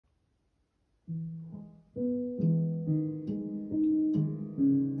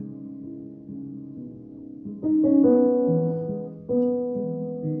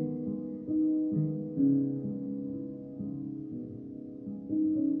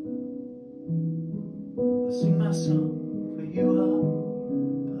Sing my song, for you are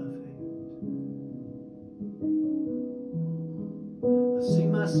perfect. I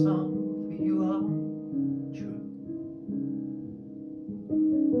sing my song, for you are true.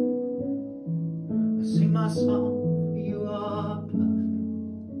 I sing my song, for you are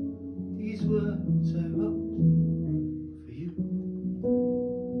perfect. These words I wrote for you.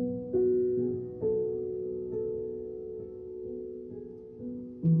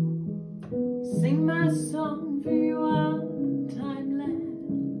 Sing my song, for you are timeless.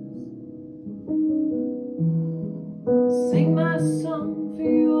 Sing my song, for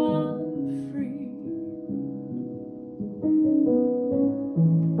you are free.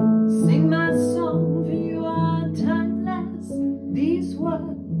 Sing my song, for you are timeless. These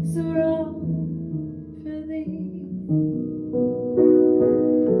words are all for thee.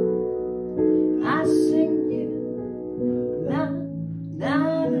 I sing you na na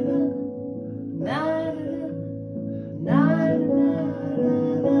na na na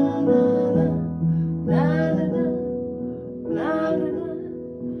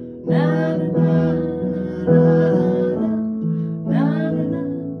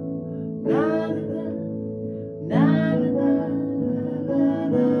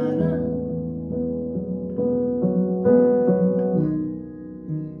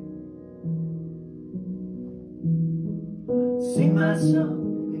Sing my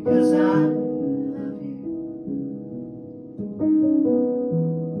song because I love you.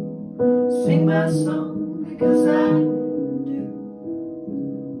 Sing my song because I do.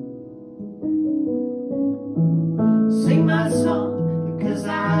 Sing my song because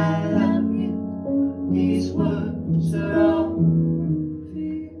I love you. These words are all for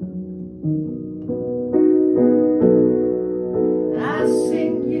you. I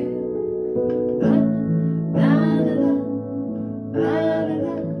sing you na na na na na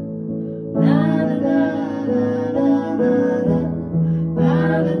na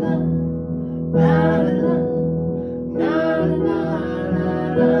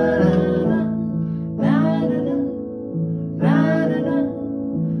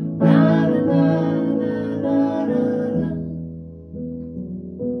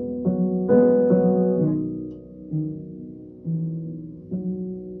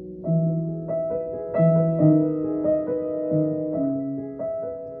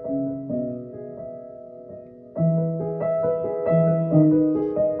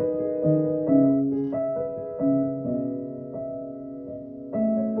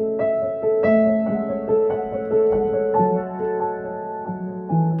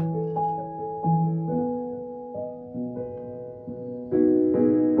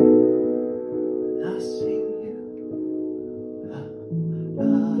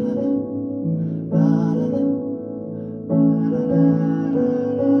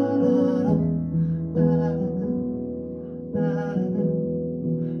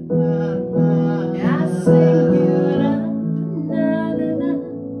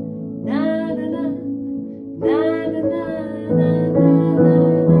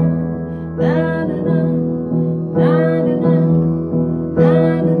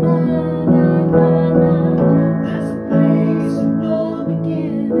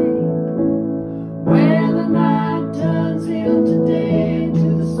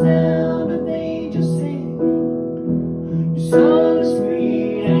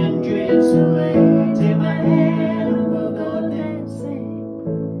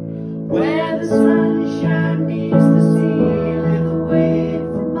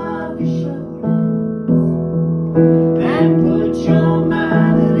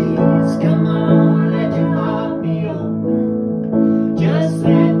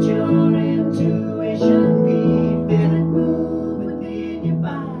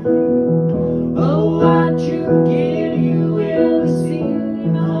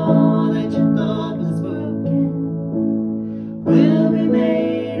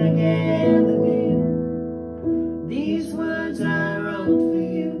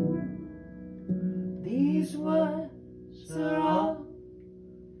These words are